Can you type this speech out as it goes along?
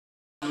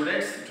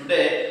students,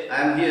 today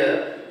I am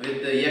here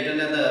with yet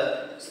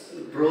another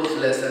prose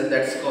lesson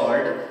that's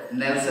called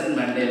Nelson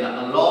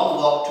Mandela, A Long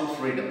Walk to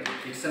Freedom.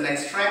 It's an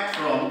extract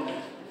from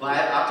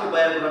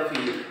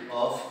autobiography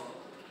of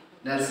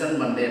Nelson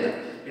Mandela.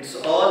 It's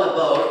all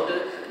about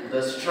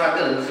the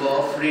struggle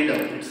for freedom.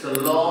 It's a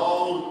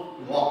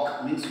long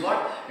walk. Means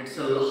what? It's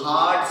a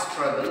hard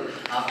struggle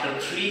after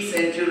 3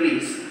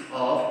 centuries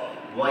of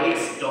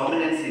whites'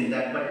 dominance in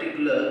that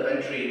particular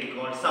country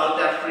called South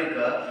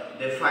Africa.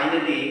 They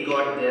finally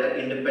got their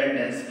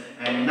independence,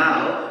 and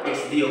now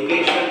it's the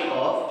occasion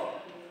of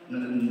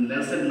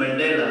Nelson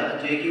Mandela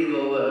taking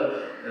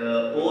over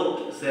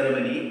oath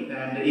ceremony,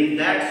 and in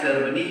that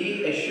ceremony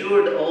he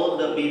assured all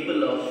the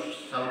people of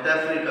South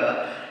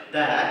Africa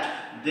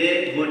that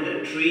they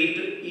would treat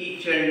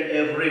each and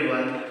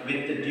everyone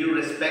with due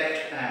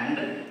respect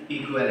and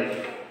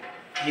equality.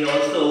 He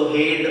also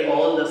hailed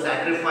all the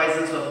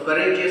sacrifices of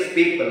courageous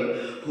people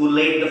who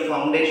laid the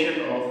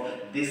foundation of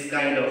this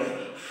kind of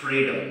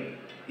freedom.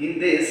 In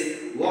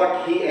this,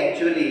 what he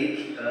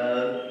actually,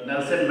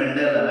 Nelson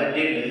Mandela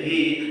did,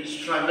 he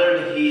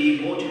struggled, he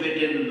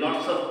motivated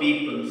lots of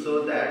people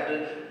so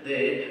that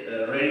they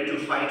ready to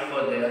fight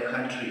for their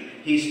country.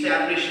 He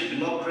established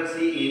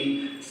democracy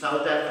in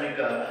South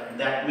Africa.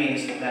 That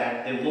means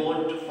that they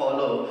won't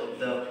follow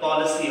the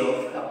policy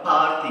of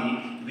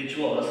apartheid, which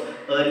was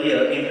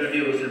earlier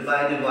introduced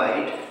by the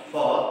white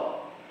for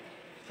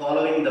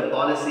following the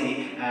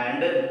policy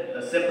and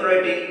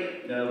separating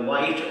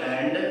white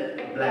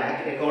and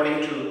black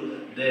according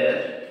to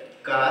their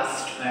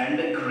caste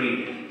and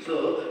creed.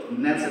 So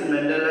Nelson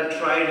Mandela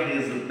tried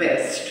his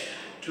best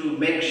to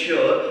make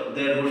sure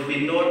there would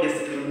be no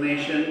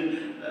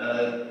discrimination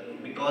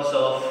because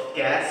of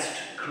caste,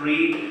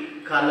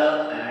 creed,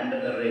 color and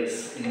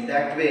race. In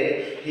that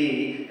way,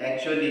 he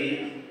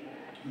actually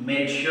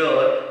made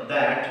sure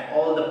that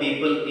all the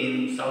people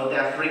in South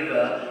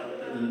Africa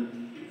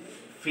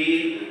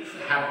feel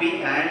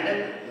happy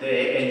and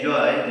they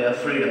enjoy their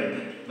freedom.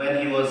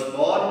 When he was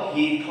born,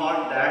 he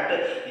thought that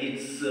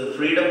its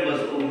freedom was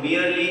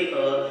merely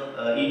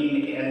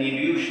an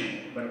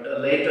illusion, but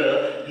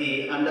later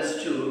he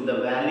understood the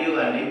value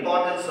and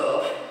importance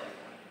of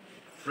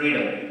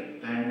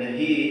freedom, and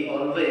he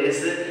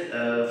always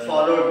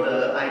followed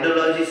the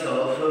ideologies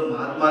of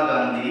Mahatma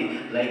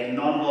Gandhi, like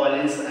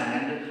non-violence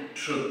and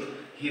truth.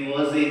 He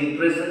was in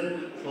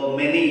prison for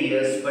many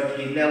years, but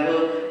he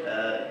never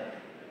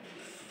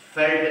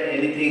felt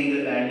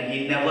anything and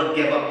he never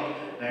gave up,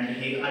 and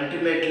he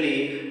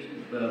ultimately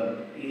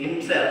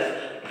himself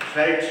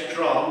felt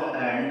strong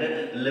and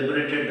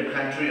liberated the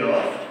country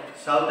of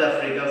South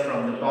Africa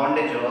from the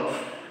bondage of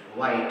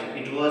white.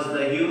 It was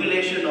the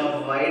humiliation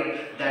of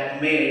white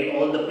that made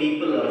all the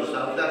people of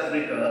South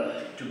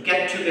Africa to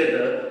get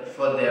together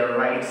for their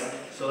rights,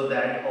 so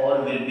that all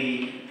will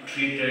be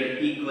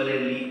treated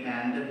equally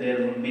and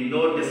there will be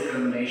no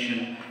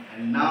discrimination.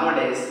 And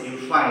nowadays you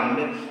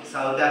find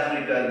South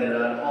Africa, there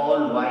are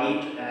all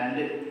white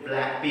and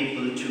black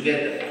people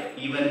together,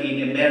 even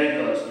in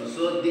America also.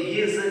 So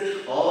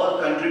his all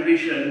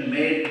contribution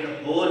made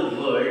the whole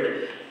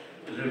world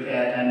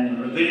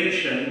and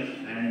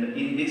revolution, and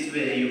in this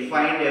way you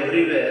find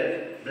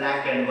everywhere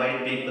black and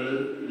white people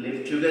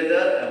live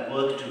together and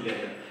work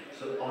together.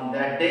 So on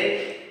that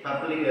day,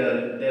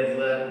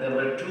 there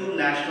were 2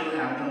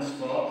 national anthems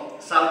for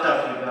South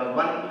Africa.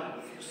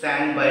 One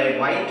sang by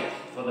white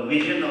for the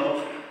vision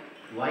of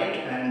white,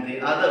 and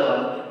the other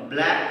one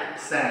black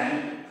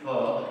sang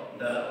for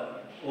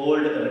the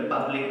old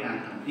republic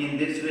anthem. In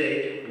this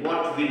way,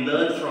 what we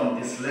learn from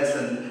this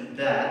lesson,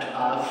 that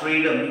our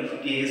freedom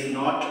is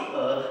not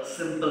a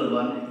simple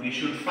one. We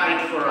should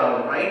fight for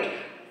our right.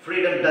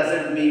 Freedom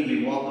doesn't mean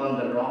we walk on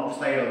the wrong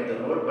side of the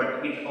road,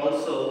 but it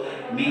also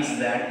means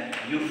that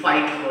you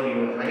fight for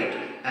your right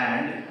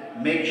and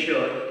make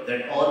sure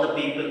that all the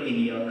people in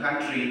your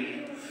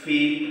country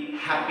feel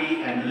happy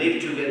and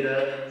live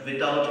together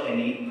without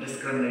any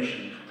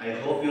discrimination. I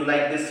hope you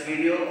like this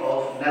video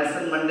of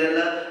Nelson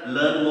Mandela.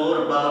 Learn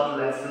more about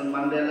Nelson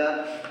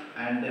Mandela,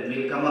 and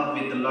we'll come up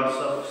with lots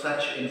of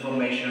such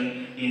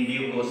information in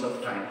due course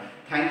of time.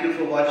 Thank you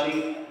for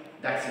watching.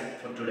 That's it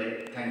for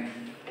today. Thank you.